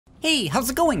Hey, how's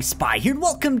it going? Spy here, and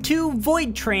welcome to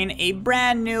Voidtrain, a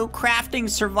brand new crafting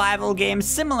survival game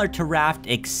similar to Raft,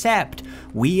 except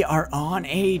we are on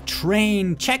a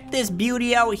train. Check this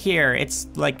beauty out here. It's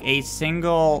like a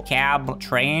single cab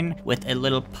train with a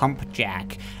little pump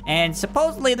jack. And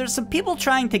supposedly there's some people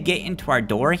trying to get into our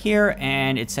door here,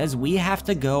 and it says we have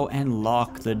to go and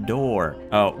lock the door.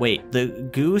 Oh, wait, the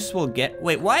goose will get,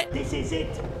 wait, what? This is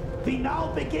it. We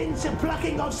now begin the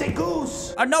plucking of the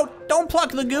goose. No, don't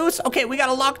pluck the goose. Okay, we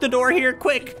gotta lock the door here,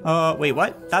 quick. Wait,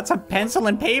 what? That's a pencil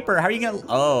and paper. How are you gonna,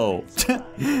 oh.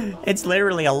 It's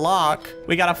literally a lock.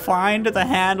 We gotta find the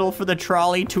handle for the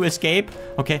trolley to escape.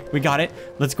 Okay, we got it.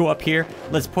 Let's go up here.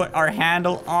 Let's put our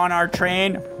handle on our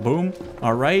train. Boom.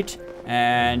 All right.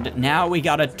 And now we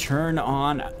gotta turn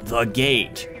on the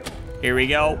gate. Here we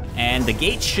go. And the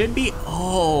gate should be,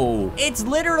 oh, it's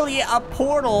literally a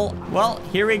portal. Well,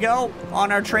 here we go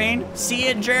on our train. See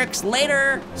you jerks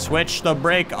later. Switch the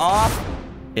brake off.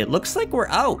 It looks like we're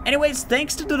out. Anyways,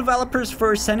 thanks to the developers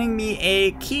for sending me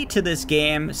a key to this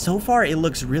game. So far, it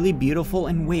looks really beautiful.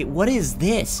 And wait, what is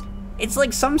this? It's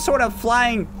like some sort of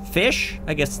flying fish.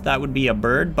 I guess that would be a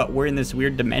bird, but we're in this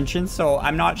weird dimension, so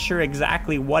I'm not sure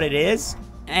exactly what it is.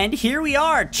 And here we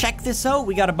are. Check this out.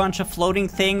 We got a bunch of floating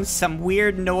things, some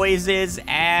weird noises,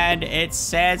 and it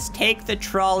says take the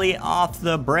trolley off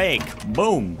the brake.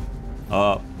 Boom.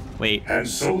 Wait. And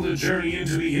so the journey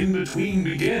into the in-between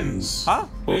begins. Huh?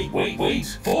 Wait.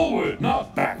 Forward,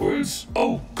 not backwards.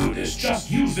 Oh, goodness, just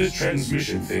use this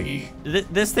transmission thingy.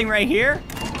 This thing right here?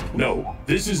 No,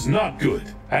 this is not good.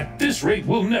 At this rate,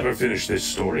 we'll never finish this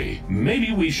story.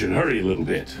 Maybe we should hurry a little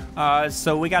bit.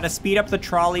 So we gotta speed up the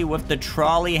trolley with the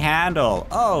trolley handle.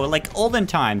 Oh, like olden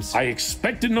times. I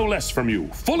expected no less from you.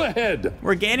 Full ahead.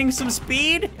 We're gaining some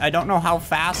speed. I don't know how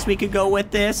fast we could go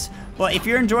with this. Well, if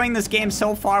you're enjoying this game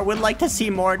so far, would like to see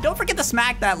more, don't forget to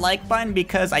smack that like button,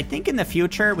 because I think in the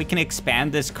future we can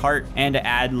expand this cart and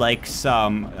add like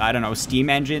some, I don't know, steam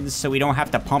engines so we don't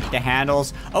have to pump the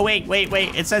handles. Oh, wait.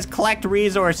 It says collect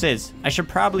resources. I should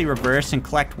probably reverse and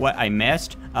collect what I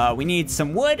missed. We need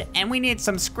some wood and we need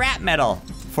some scrap metal.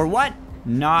 For what?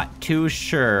 Not too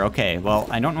sure. Okay, well,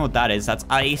 I don't know what that is. That's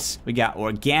ice. We got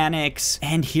organics,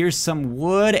 and here's some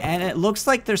wood, and it looks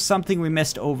like there's something we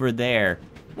missed over there.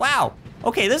 Wow.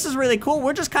 Okay, this is really cool.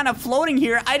 We're just kind of floating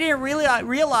here. I didn't really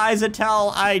realize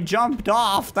until I jumped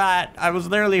off that I was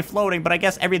literally floating, but I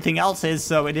guess everything else is,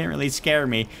 so it didn't really scare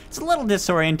me. It's a little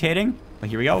disorientating, but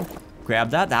here we go. Grab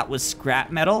that. That was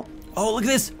scrap metal. Oh, look at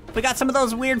this. We got some of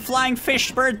those weird flying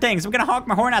fish bird things. I'm gonna honk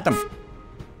my horn at them.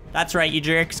 That's right, you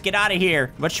jerks. Get out of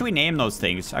here. What should we name those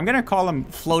things? I'm gonna call them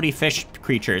floaty fish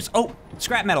creatures. Oh,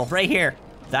 scrap metal right here.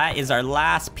 That is our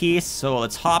last piece, so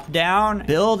let's hop down.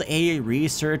 Build a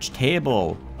research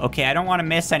table. Okay, I don't want to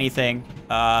miss anything.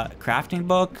 Crafting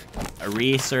book, a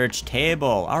research table.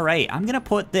 All right, I'm gonna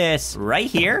put this right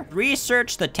here.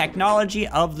 Research the technology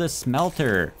of the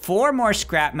smelter. 4 more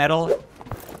scrap metal.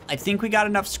 I think we got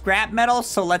enough scrap metal,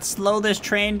 so let's slow this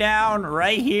train down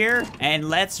right here, and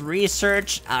let's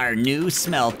research our new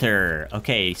smelter.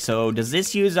 Okay, so does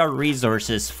this use our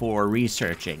resources for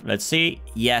researching? Let's see.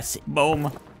 Yes,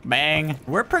 boom. Bang.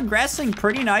 We're progressing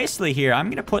pretty nicely here.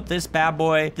 I'm gonna put this bad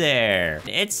boy there.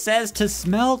 It says to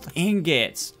smelt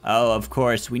ingots. Oh, of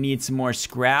course, we need some more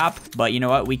scrap, but you know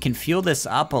what? We can fuel this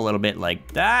up a little bit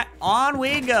like that. On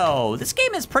we go. This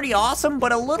game is pretty awesome,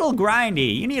 but a little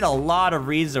grindy. You need a lot of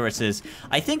resources.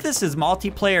 I think this is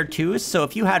multiplayer too, so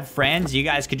if you had friends, you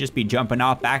guys could just be jumping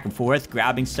off back and forth,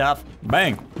 grabbing stuff.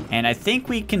 Bang. And I think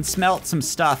we can smelt some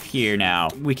stuff here now.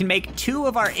 We can make 2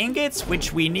 of our ingots,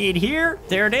 which we need here.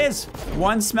 There it is.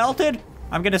 1 smelted.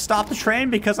 I'm gonna stop the train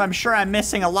because I'm sure I'm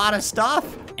missing a lot of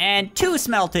stuff. And 2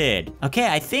 smelted. Okay,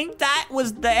 I think that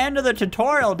was the end of the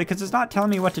tutorial because it's not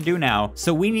telling me what to do now.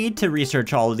 So we need to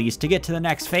research all of these to get to the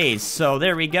next phase. So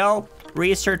there we go.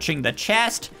 Researching the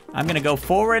chest. I'm gonna go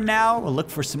forward now. We'll look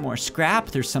for some more scrap.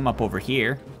 There's some up over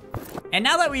here. And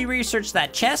now that we researched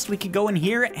that chest, we can go in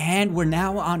here, and we're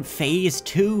now on phase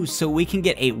 2, so we can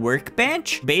get a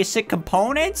workbench, basic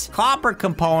components, copper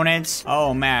components.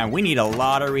 Oh man, we need a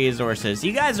lot of resources.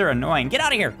 You guys are annoying. Get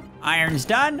out of here. Iron's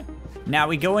done. Now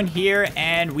we go in here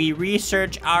and we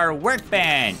research our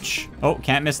workbench. Oh,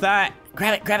 can't miss that.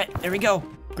 Grab it. There we go.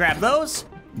 Grab those.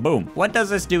 Boom. What does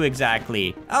this do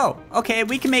exactly? Oh, okay,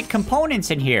 we can make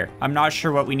components in here. I'm not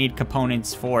sure what we need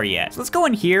components for yet. So let's go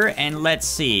in here and let's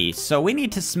see. So we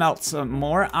need to smelt some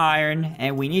more iron,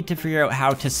 and we need to figure out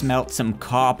how to smelt some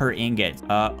copper ingots.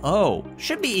 Oh,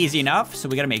 should be easy enough. So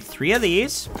we gotta make 3 of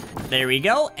these. There we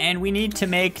go. And we need to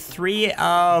make 3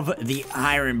 of the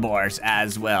iron bars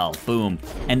as well. Boom.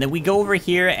 And then we go over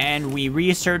here and we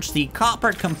research the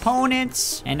copper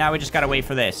components. And now we just gotta wait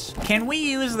for this. Can we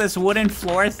use this wooden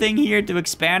floor thing here to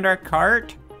expand our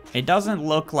cart? It doesn't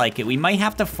look like it. We might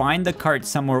have to find the cart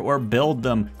somewhere or build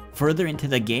them further into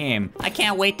the game. I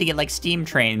can't wait to get like steam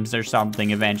trains or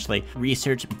something eventually.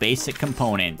 Research basic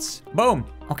components. Boom.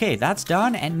 Okay, that's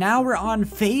done. And now we're on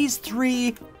phase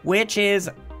 3, which is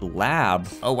lab.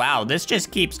 Oh wow, this just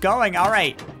keeps going. All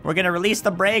right, we're gonna release the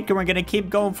brake and we're gonna keep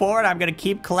going forward. I'm gonna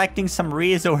keep collecting some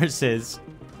resources.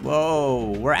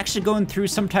 Whoa, we're actually going through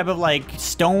some type of like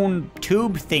stone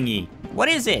tube thingy. What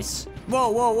is this? Whoa,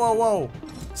 whoa, whoa, whoa.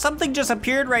 Something just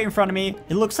appeared right in front of me.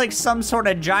 It looks like some sort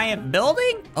of giant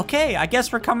building. Okay, I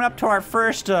guess we're coming up to our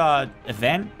first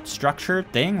event structure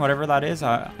thing, whatever that is.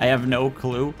 I have no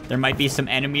clue. There might be some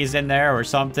enemies in there or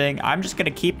something. I'm just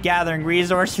gonna keep gathering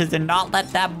resources and not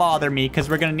let that bother me because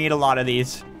we're gonna need a lot of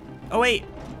these. Oh wait,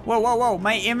 whoa, whoa, whoa.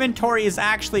 My inventory is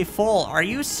actually full. Are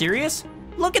you serious?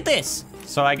 Look at this.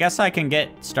 So I guess I can get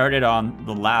started on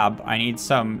the lab. I need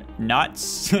some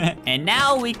nuts. And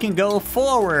now we can go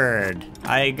forward.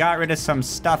 I got rid of some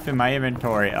stuff in my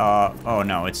inventory. Oh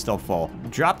no, it's still full.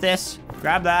 Drop this,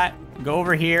 grab that, go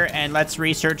over here, and let's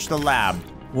research the lab.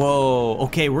 Whoa,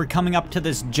 okay, we're coming up to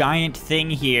this giant thing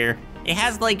here. It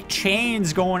has like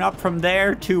chains going up from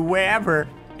there to wherever.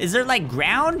 Is there like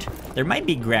ground? There might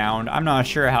be ground. I'm not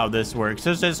sure how this works.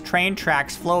 There's just train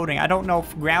tracks floating. I don't know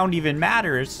if ground even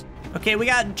matters. Okay, we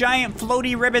got giant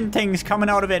floaty ribbon things coming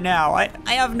out of it now. I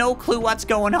have no clue what's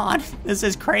going on. This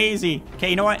is crazy. Okay,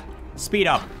 you know what? Speed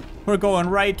up. We're going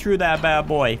right through that bad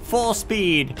boy. Full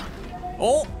speed.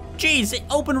 Oh, geez, it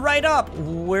opened right up.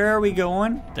 Where are we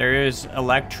going? There's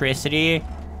electricity.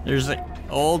 There's like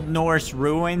old Norse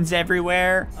ruins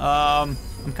everywhere. I'm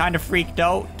kind of freaked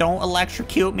out. Don't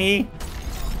electrocute me.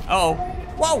 Oh,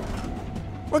 whoa.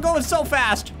 We're going so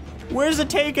fast. Where's it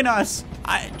taking us?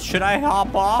 Should I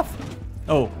hop off?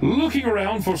 Oh. Looking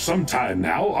around for some time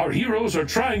now, our heroes are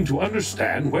trying to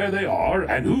understand where they are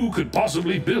and who could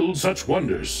possibly build such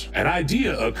wonders. An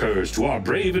idea occurs to our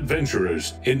brave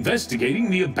adventurers, investigating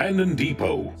the abandoned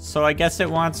depot. So I guess it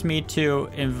wants me to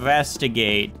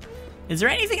investigate. Is there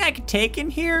anything I could take in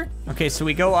here? Okay, so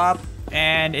we go up,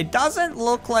 and it doesn't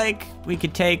look like we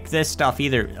could take this stuff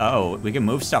either. Oh, we can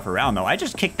move stuff around though. I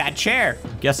just kicked that chair.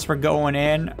 Guess we're going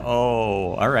in.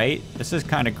 Oh, all right. This is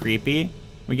kind of creepy.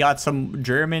 We got some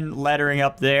German lettering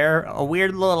up there. A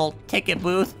weird little ticket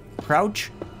booth.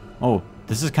 Crouch. Oh,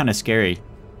 this is kind of scary.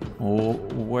 Oh,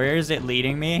 where is it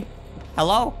leading me?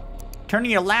 Hello?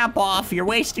 Turning your lamp off. You're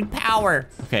wasting power.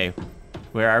 Okay,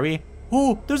 where are we?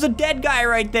 Oh, there's a dead guy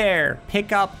right there.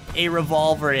 Pick up a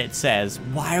revolver, it says.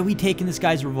 Why are we taking this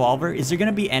guy's revolver? Is there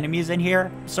gonna be enemies in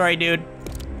here? Sorry, dude.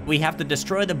 We have to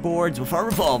destroy the boards with our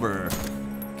revolver.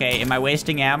 Okay, am I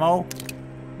wasting ammo?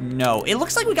 No, it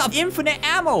looks like we got infinite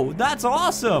ammo. That's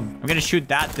awesome. I'm gonna shoot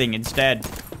that thing instead.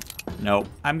 Nope.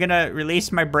 I'm gonna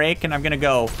release my brake and I'm gonna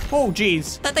go. Oh,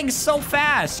 geez. That thing's so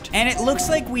fast. And it looks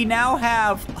like we now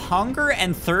have hunger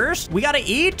and thirst. We gotta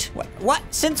eat? What?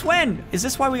 Since when? Is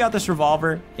this why we got this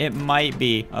revolver? It might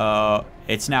be.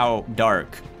 It's now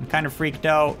dark. I'm kind of freaked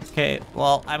out. Okay,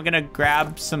 well, I'm gonna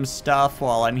grab some stuff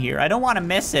while I'm here. I don't want to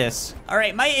miss this. All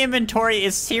right, my inventory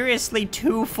is seriously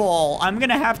too full. I'm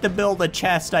gonna have to build a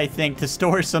chest, I think, to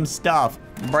store some stuff.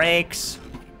 Brakes.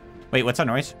 Wait, what's that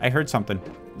noise? I heard something.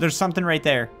 There's something right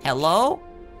there. Hello?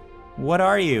 What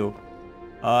are you?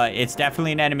 It's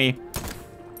definitely an enemy.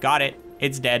 Got it.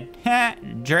 It's dead.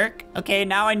 Jerk. Okay,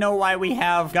 now I know why we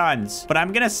have guns. But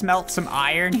I'm gonna smelt some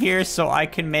iron here so I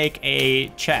can make a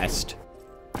chest.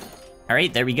 All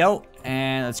right, there we go.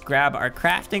 And let's grab our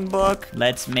crafting book.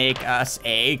 Let's make us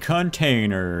a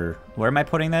container. Where am I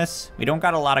putting this? We don't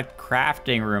got a lot of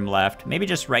crafting room left. Maybe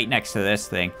just right next to this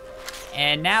thing.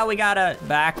 And now we got a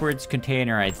backwards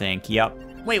container, I think. Yep.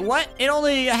 Wait, what? It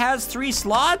only has 3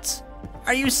 slots?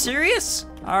 Are you serious?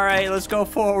 All right, let's go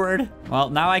forward.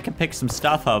 Well, now I can pick some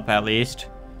stuff up at least.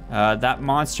 That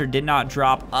monster did not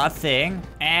drop a thing.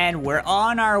 And we're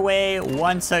on our way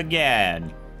once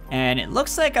again. And it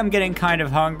looks like I'm getting kind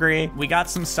of hungry. We got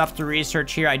some stuff to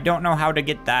research here. I don't know how to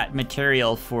get that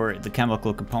material for the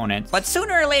chemical components. But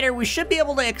sooner or later, we should be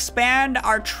able to expand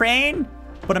our train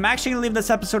But I'm actually gonna leave this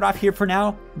episode off here for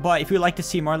now. But if you'd like to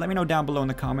see more, let me know down below in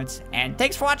the comments. And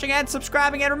thanks for watching and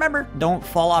subscribing. And remember, don't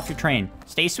fall off your train.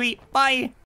 Stay sweet. Bye.